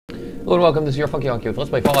Hello and welcome, this is your Funky Honky with Let's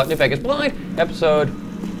Play Fallout New Vegas Blind, episode...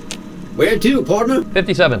 Where to, partner?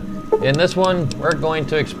 57. In this one, we're going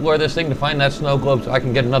to explore this thing to find that snow globe so I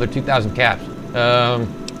can get another 2,000 caps. Go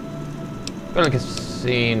to the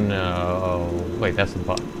casino... Wait, that's the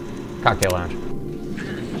pub. Cocktail lounge.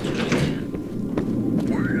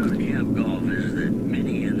 Word on Camp Golf is that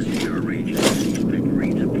many NCR Rangers expect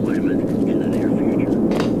redeployment in the near future.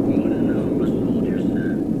 One anonymous soldier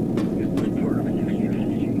said it was part of an new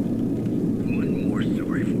strategy. One more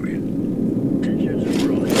story for you. Tensions are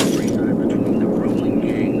growing every time between the ruling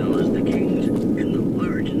gang known as the Kings and the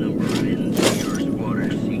large number of NCR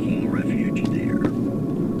squatters seeking refuge there.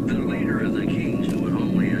 The leader of the Kings, who would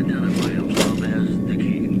only identify himself as the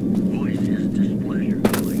King, voiced his displeasure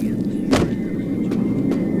calling it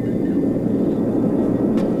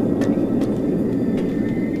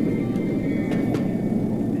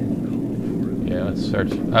Yeah, let's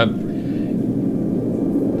search.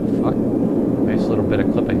 Fuck. Nice little bit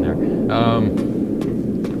of clipping there.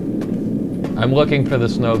 I'm looking for the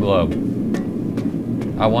snow globe.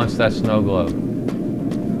 I want that snow globe.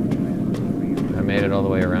 I made it all the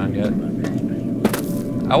way around yet?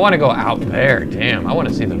 I want to go out there. Damn, I want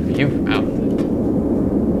to see the view from out there.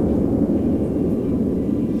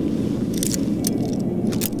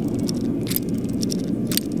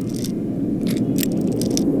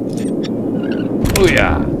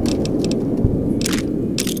 Booyah!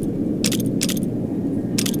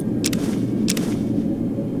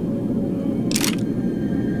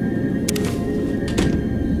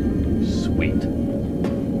 Sweet.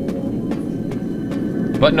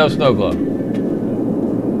 But no snow globe.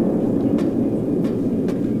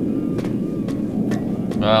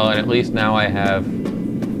 Well, and at least now I have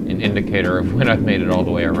an indicator of when I've made it all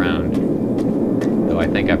the way around. Though I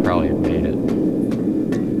think I probably have made it.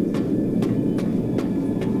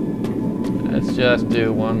 Let's just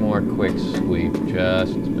do one more quick sweep,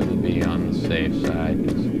 just to be on the safe side.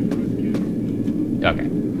 Okay.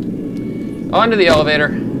 On to the elevator.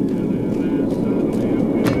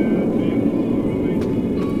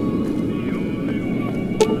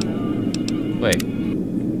 Wait.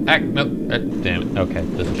 Nope. Damn it. Okay,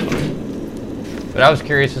 this is fine. But I was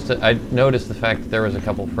curious as to... I noticed the fact that there was a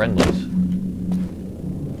couple friendlies.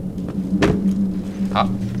 Hop.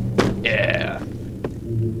 Yeah.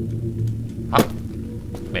 Hop.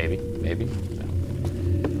 Maybe. No.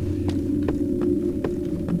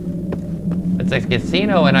 It's a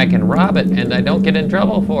casino and I can rob it and I don't get in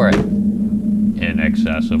trouble for it.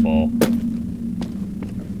 Inaccessible.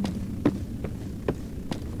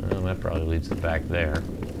 Well, that probably leads to back there.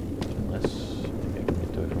 Unless maybe I can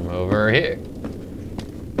get to it from over here.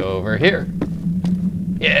 Go over here.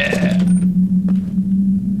 Yeah!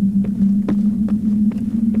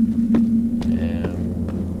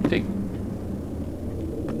 Empty.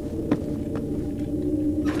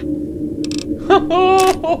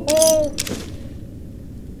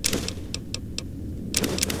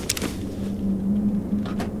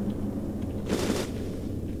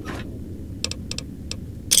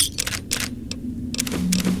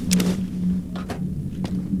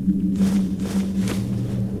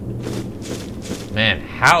 Man,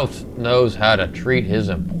 House knows how to treat his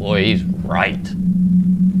employees right.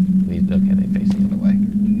 Okay, they face the other way.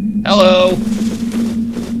 Hello!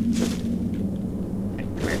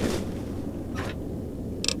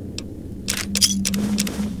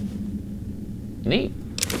 Neat.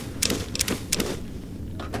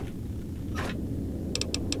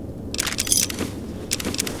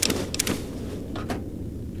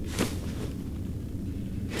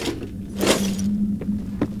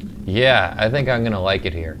 Yeah, I think I'm gonna like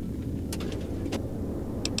it here.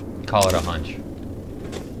 Call it a hunch.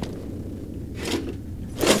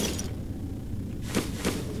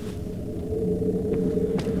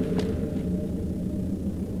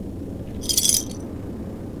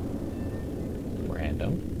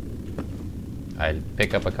 I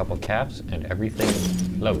pick up a couple caps and everything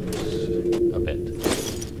floats a bit.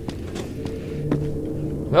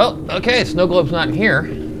 Well, okay, snow globe's not here.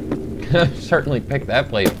 Certainly picked that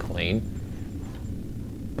place clean.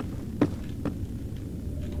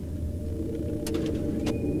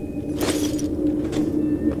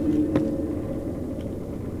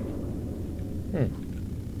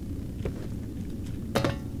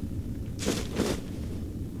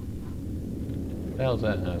 What the hell's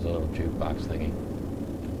that? That's a little jukebox thingy.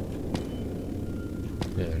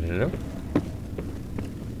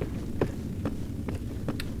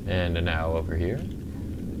 And now over here.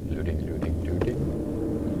 Looting.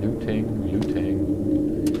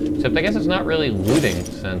 Except I guess it's not really looting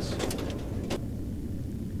since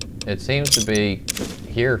it seems to be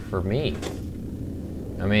here for me.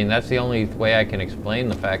 I mean, that's the only way I can explain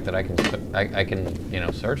the fact that I can, you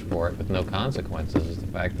know, search for it with no consequences, is the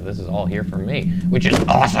fact that this is all here for me, which is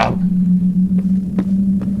awesome.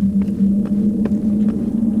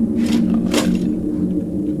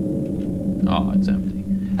 Oh, it's empty.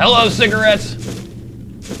 Hello, cigarettes.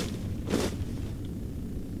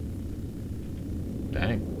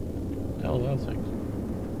 Dang, what the hell are those things?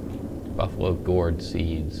 Buffalo gourd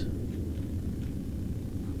seeds.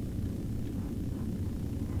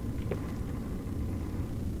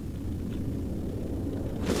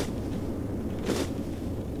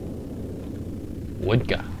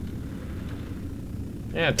 Vodka.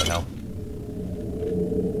 Yeah, what the hell.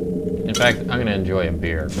 In fact, I'm gonna enjoy a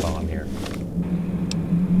beer while I'm here.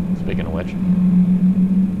 Speaking of which.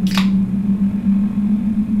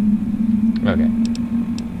 Okay.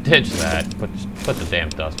 Ditch that. Put the damn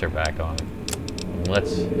duster back on. And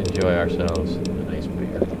let's enjoy ourselves a nice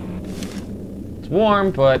beer. It's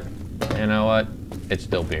warm, but you know what? It's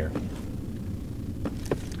still beer.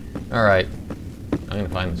 Alright. I'm gonna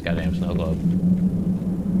find this goddamn snow globe.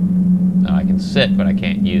 Now I can sit, but I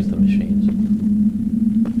can't use the machines.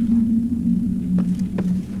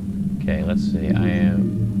 Okay, let's see. I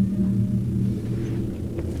am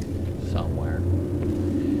somewhere.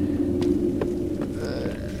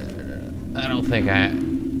 I don't think I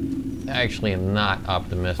actually am not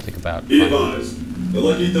optimistic about Be advised, the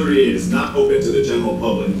Lucky 38 is not open to the general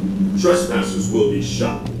public. Trespassers will be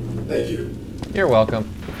shot. Thank you. You're welcome.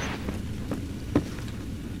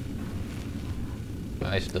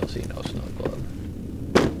 I still see no snow globe.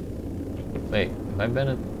 Wait, have I been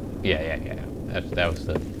in? Yeah.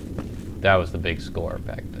 That was the big score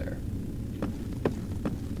back there.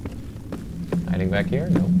 Hiding back here?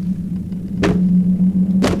 No.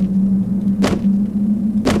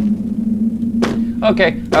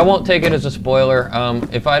 Okay, I won't take it as a spoiler.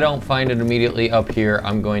 If I don't find it immediately up here,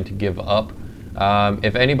 I'm going to give up.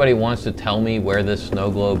 If anybody wants to tell me where this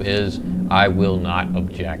snow globe is, I will not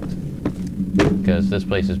object. Because this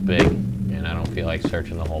place is big, and I don't feel like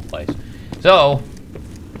searching the whole place. So,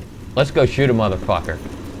 let's go shoot a motherfucker.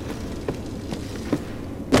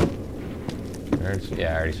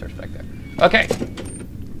 Yeah, I already searched back there. Okay.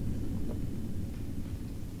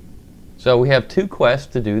 So we have 2 quests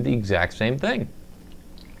to do the exact same thing.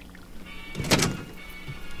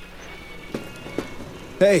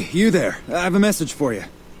 Hey, you there. I have a message for you.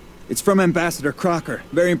 It's from Ambassador Crocker.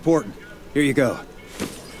 Very important. Here you go.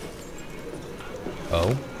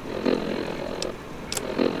 Oh.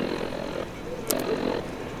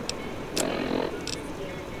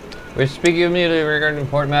 We're speaking immediately regarding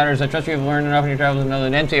important matters. I trust you have learned enough in your travels to know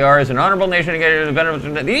that NCR is an honorable nation to get you the benefits.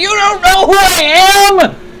 You don't know who I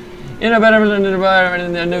am! In a better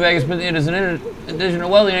environment in New Vegas, but it is an additional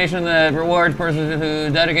wealthy nation that rewards persons who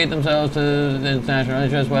dedicate themselves to the national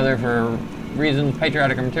interest, whether for reasons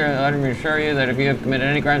patriotic or material. Let me assure you that if you have committed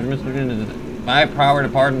any crimes or misdemeanors, it is my power to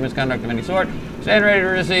pardon misconduct of any sort. Stand ready to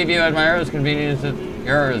receive you at my earliest convenience at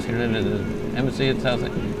yours. Embassy at South.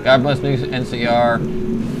 God bless me, NCR.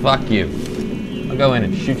 Fuck you. I'll go in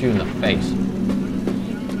and shoot you in the face.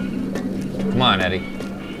 Come on, Eddie.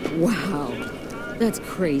 Wow. That's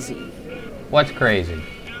crazy. What's crazy?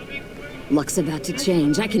 Luck's about to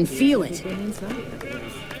change. I can feel it.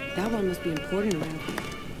 That one must be important around here.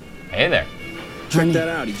 Hey there. Check Honey, that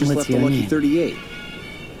out. He just what's left the your Lucky name? 38.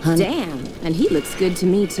 Honey, Damn, and he looks good to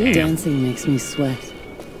me too. Damn. dancing makes me sweat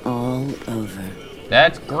all over.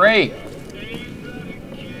 That's great.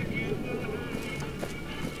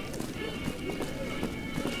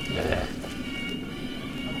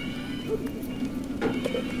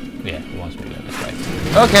 Yeah, he wants me to go this way.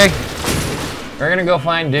 Okay. We're gonna go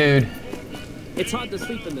find dude. It's hard to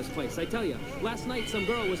sleep in this place, I tell you. Last night, some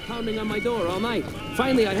girl was pounding on my door all night.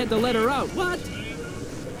 Finally, I had to let her out. What?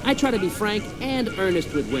 I try to be frank and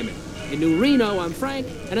earnest with women. In New Reno, I'm frank,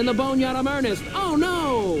 and in the Boneyard, I'm earnest. Oh,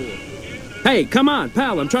 no! Hey, come on,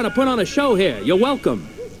 pal. I'm trying to put on a show here. You're welcome.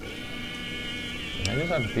 I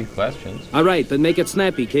just have a few questions. All right, then make it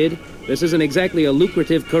snappy, kid. This isn't exactly a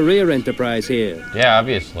lucrative career enterprise here. Yeah,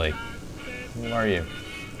 obviously. Who are you?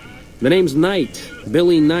 The name's Knight,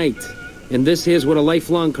 Billy Knight. And this here's what a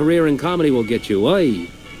lifelong career in comedy will get you. Oi!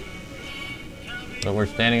 But we're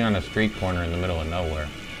standing on a street corner in the middle of nowhere.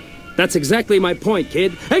 That's exactly my point,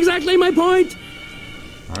 kid. Exactly my point!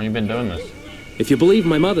 How long you been doing this? If you believe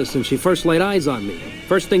my mother since she first laid eyes on me,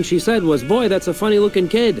 first thing she said was, boy, that's a funny-looking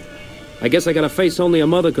kid. I guess I got a face only a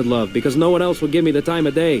mother could love because no one else would give me the time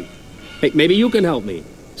of day. Hey, maybe you can help me.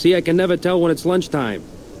 See, I can never tell when it's lunchtime.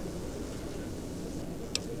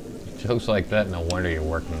 Jokes like that, no wonder you're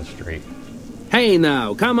working the street. Hey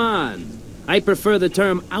now, come on. I prefer the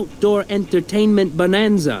term outdoor entertainment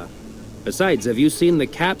bonanza. Besides, have you seen the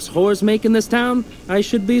caps whores make in this town? I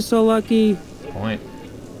should be so lucky. Point.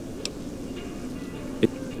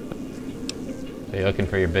 So you looking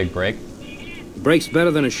for your big break? Break's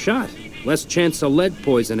better than a shot. Less chance of lead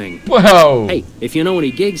poisoning. Whoa! Hey, if you know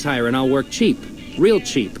any gigs hiring, I'll work cheap. Real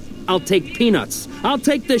cheap. I'll take peanuts. I'll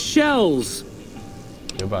take the shells.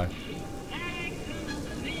 Goodbye.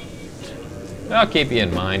 I'll keep you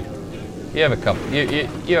in mind. You have a couple.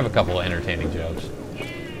 You have a couple of entertaining jokes.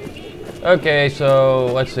 Okay, so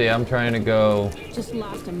let's see. I'm trying to go. Just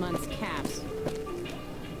lost a month's caps.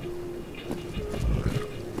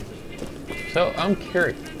 So I'm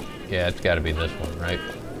curious. Yeah, it's got to be this one, right?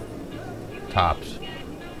 Tops.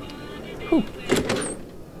 Whew.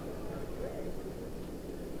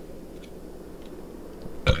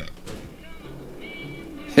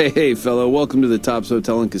 Hey, fellow, welcome to the Tops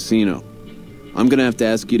Hotel and Casino. I'm gonna have to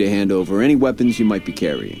ask you to hand over any weapons you might be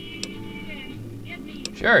carrying.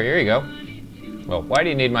 Sure, here you go. Well, why do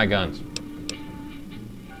you need my guns?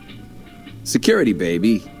 Security,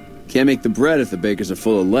 baby. Can't make the bread if the bakers are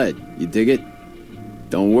full of lead. You dig it?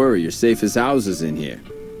 Don't worry, you're safe as houses in here.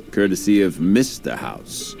 Courtesy of Mr.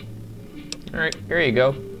 House. Alright, here you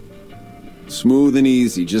go. Smooth and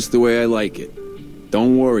easy, just the way I like it.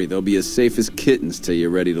 Don't worry, they'll be as safe as kittens till you're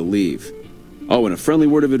ready to leave. Oh, and a friendly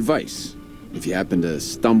word of advice. If you happen to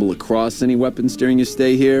stumble across any weapons during your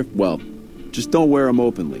stay here, well, just don't wear them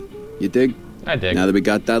openly. You dig? I dig. Now that we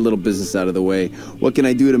got that little business out of the way, what can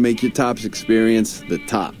I do to make your Tops experience the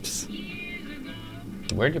tops?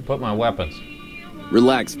 Where'd you put my weapons?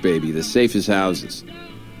 Relax, baby, the safest houses.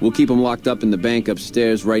 We'll keep them locked up in the bank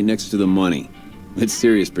upstairs right next to the money. It's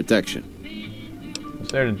serious protection.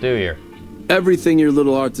 What's there to do here? Everything your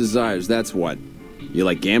little heart desires, that's what. You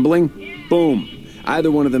like gambling? Boom.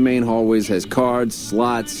 Either one of the main hallways has cards,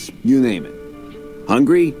 slots, you name it.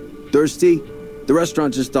 Hungry? Thirsty? The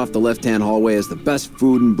restaurant just off the left-hand hallway has the best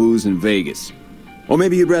food and booze in Vegas. Or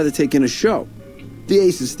maybe you'd rather take in a show. The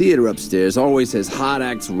Aces Theater upstairs always has hot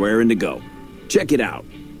acts raring to go. Check it out.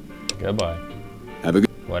 Goodbye. Have a good...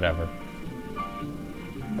 Whatever.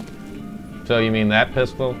 So you mean that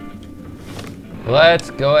pistol? Let's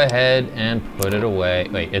go ahead and put it away.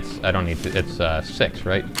 Wait, I don't need to, it's 6,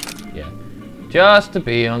 right? Yeah. Just to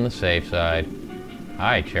be on the safe side.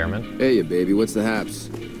 Hi, Chairman. Hey, baby, what's the haps?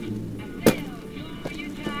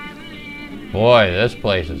 Boy, this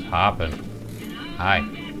place is hopping. Hi.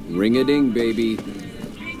 Ring-a-ding, baby.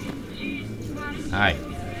 Hi.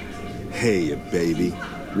 Hey, baby,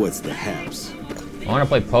 what's the haps? I want to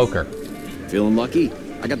play poker. Feeling lucky?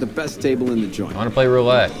 I got the best table in the joint. I want to play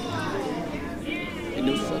roulette.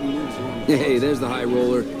 No sudden moves around. Hey, there's the high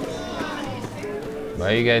roller.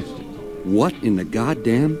 Why you guys... What in the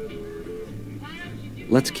goddamn?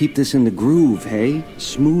 Let's keep this in the groove, hey?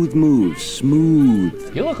 Smooth moves,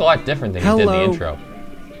 smooth. You look a lot different than you did in the intro.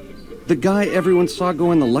 The guy everyone saw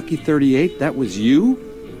go in the Lucky 38, that was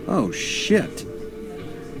you? Oh, shit.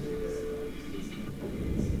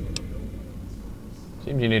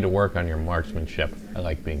 Seems you need to work on your marksmanship. I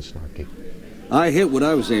like being snarky. I hit what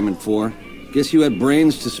I was aiming for. Guess you had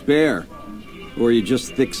brains to spare. Or you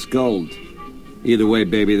just thick-skulled. Either way,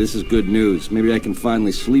 baby, this is good news. Maybe I can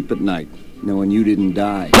finally sleep at night, knowing you didn't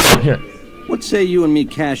die. What say you and me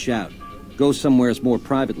cash out? Go somewhere's more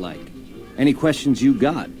private-like. Any questions you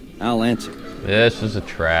got, I'll answer. This is a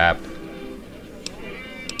trap.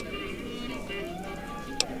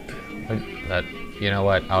 You know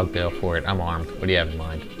what? I'll go for it. I'm armed. What do you have in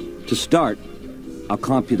mind? To start, I'll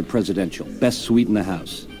comp you the presidential. Best suite in the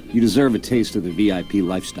house. You deserve a taste of the VIP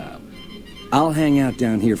lifestyle. I'll hang out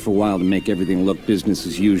down here for a while to make everything look business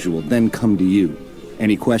as usual, then come to you.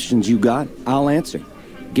 Any questions you got, I'll answer.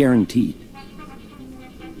 Guaranteed.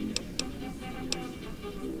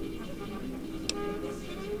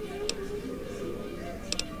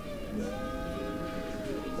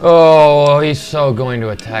 Oh, he's so going to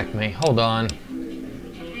attack me. Hold on.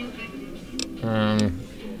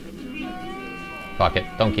 Fuck it.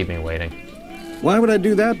 Don't keep me waiting. Why would I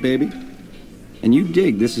do that, baby? And you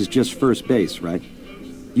dig this is just first base, right?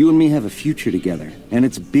 You and me have a future together, and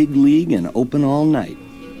it's big league and open all night.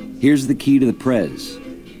 Here's the key to the Prez.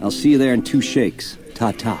 I'll see you there in 2 shakes.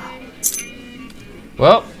 Ta-ta.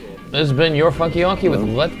 Well, this has been your Funky Onky with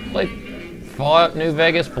Let's Play Fallout New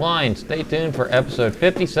Vegas Blind. Stay tuned for episode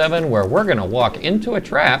 57, where we're going to walk into a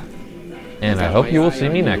trap, and I hope you will see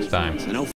me next time.